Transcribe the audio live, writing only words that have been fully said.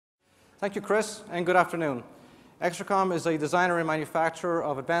Thank you, Chris, and good afternoon. Extricom is a designer and manufacturer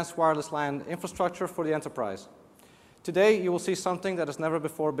of advanced wireless LAN infrastructure for the enterprise. Today, you will see something that has never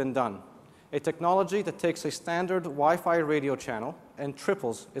before been done, a technology that takes a standard Wi-Fi radio channel and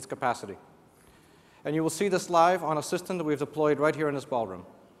triples its capacity. And you will see this live on a system that we've deployed right here in this ballroom.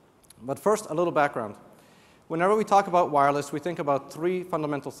 But first, a little background. Whenever we talk about wireless, we think about three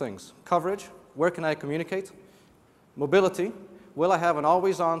fundamental things: coverage, where can I communicate? Mobility, will I have an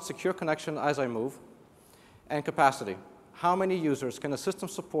always-on secure connection as I move? And capacity, how many users can the system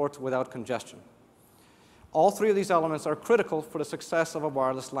support without congestion? All three of these elements are critical for the success of a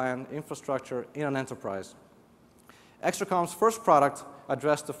wireless LAN infrastructure in an enterprise. Extricom's first product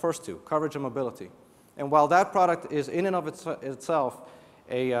addressed the first two, coverage and mobility. And while that product is in and of itself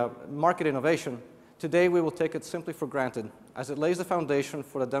a market innovation, today we will take it simply for granted as it lays the foundation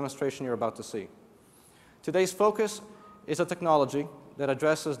for the demonstration you're about to see. Today's focus is a technology that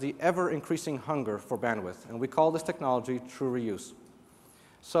addresses the ever-increasing hunger for bandwidth, and we call this technology TrueReuse.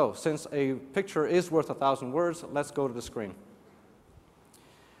 So, since a picture is worth 1,000 words, let's go to the screen.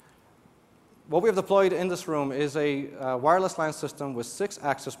 What we have deployed in this room is a wireless LAN system with 6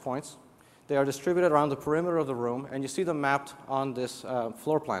 access points. They are distributed around the perimeter of the room, and you see them mapped on this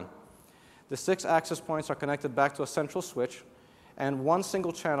floor plan. The 6 access points are connected back to a central switch, and one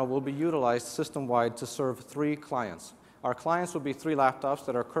single channel will be utilized system-wide to serve 3 clients. Our clients will be 3 laptops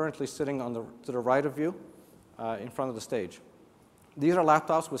that are currently sitting to the right of you in front of the stage. These are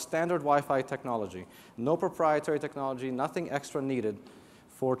laptops with standard Wi-Fi technology, no proprietary technology, nothing extra needed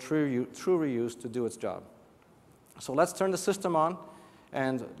for TrueReuse to do its job. So let's turn the system on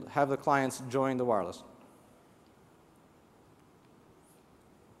and have the clients join the wireless.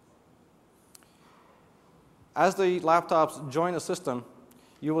 As the laptops join the system,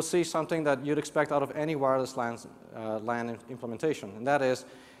 you will see something that you'd expect out of any wireless LAN implementation, and that is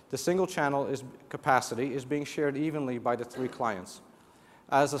the single channel capacity is being shared evenly by the 3 clients.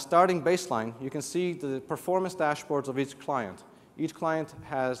 As a starting baseline, you can see the performance dashboards of each client. Each client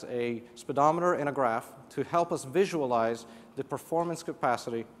has a speedometer and a graph to help us visualize the performance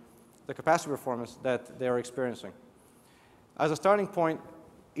capacity, the capacity performance that they are experiencing. As a starting point,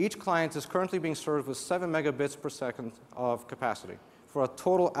 each client is currently being served with 7 megabits per second of capacity for a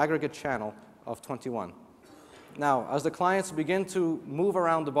total aggregate channel of 21. Now, as the clients begin to move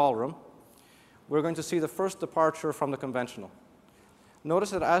around the ballroom, we're going to see the first departure from the conventional. Notice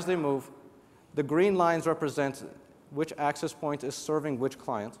that as they move, the green lines represent which access point is serving which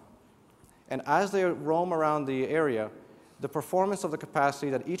client. And as they roam around the area, the performance of the capacity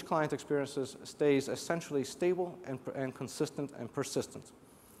that each client experiences stays essentially stable and consistent and persistent.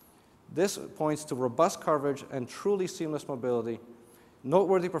 This points to robust coverage and truly seamless mobility,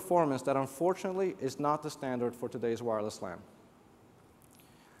 noteworthy performance that unfortunately is not the standard for today's wireless LAN.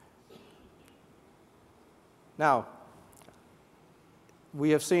 Now,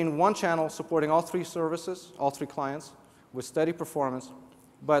 we have seen one channel supporting all 3 services, all 3 clients, with steady performance,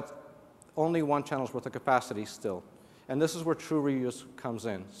 but only one channel's worth of capacity still. And this is where TrueReuse comes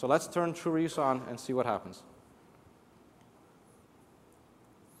in. So let's turn TrueReuse on and see what happens.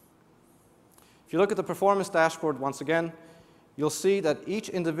 If you look at the performance dashboard once again, you'll see that each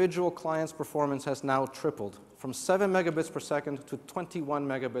individual client's performance has now tripled from 7 megabits per second to 21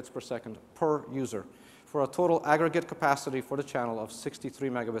 megabits per second per user for a total aggregate capacity for the channel of 63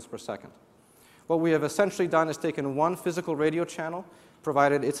 megabits per second. What we have essentially done is taken one physical radio channel,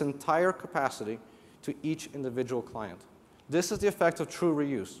 provided its entire capacity to each individual client. This is the effect of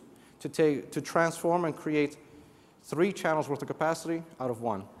TrueReuse, to transform and create 3 channels worth of capacity out of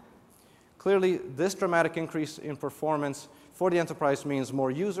 1. Clearly, this dramatic increase in performance for the enterprise means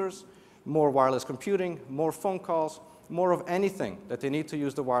more users, more wireless computing, more phone calls, more of anything that they need to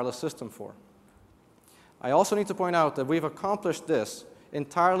use the wireless system for. I also need to point out that we've accomplished this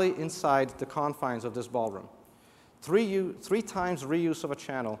entirely inside the confines of this ballroom. 3 times reuse of a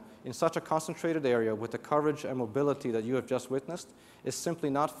channel in such a concentrated area with the coverage and mobility that you have just witnessed is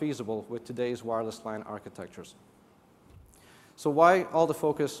simply not feasible with today's wireless LAN architectures. So why all the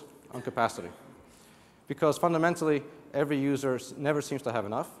focus on capacity? Because fundamentally, every user never seems to have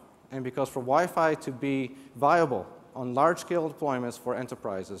enough, and because for Wi-Fi to be viable on large-scale deployments for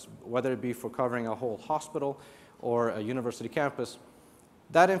enterprises, whether it be for covering a whole hospital or a university campus,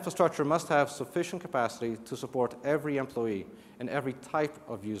 that infrastructure must have sufficient capacity to support every employee and every type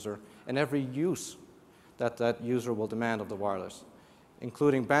of user and every use that that user will demand of the wireless,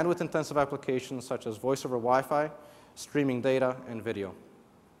 including bandwidth-intensive applications such as voice over Wi-Fi, streaming data, and video.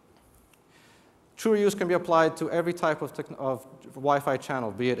 TrueReuse can be applied to every type of Wi-Fi channel,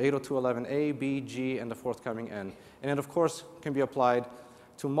 be it 802.11a, b, g, and the forthcoming n. And it, of course, can be applied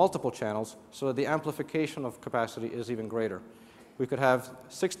to multiple channels so that the amplification of capacity is even greater. We could have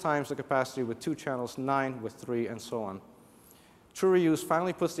 6 times the capacity with 2 channels, 9 with 3, and so on. TrueReuse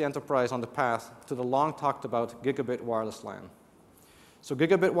finally puts the enterprise on the path to the long talked about gigabit wireless LAN. So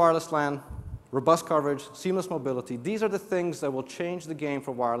gigabit wireless LAN, robust coverage, seamless mobility, these are the things that will change the game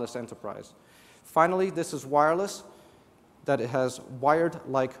for wireless enterprise. Finally, this is wireless that it has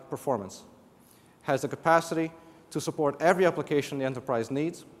wired-like performance, has the capacity to support every application the enterprise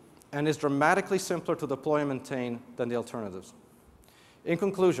needs, and is dramatically simpler to deploy and maintain than the alternatives. In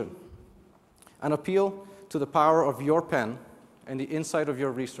conclusion, an appeal to the power of your pen and the insight of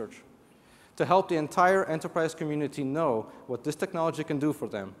your research to help the entire enterprise community know what this technology can do for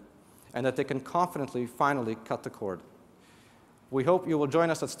them and that they can confidently finally cut the cord. We hope you will join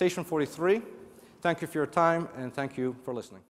us at Station 43. Thank you for your time, and thank you for listening.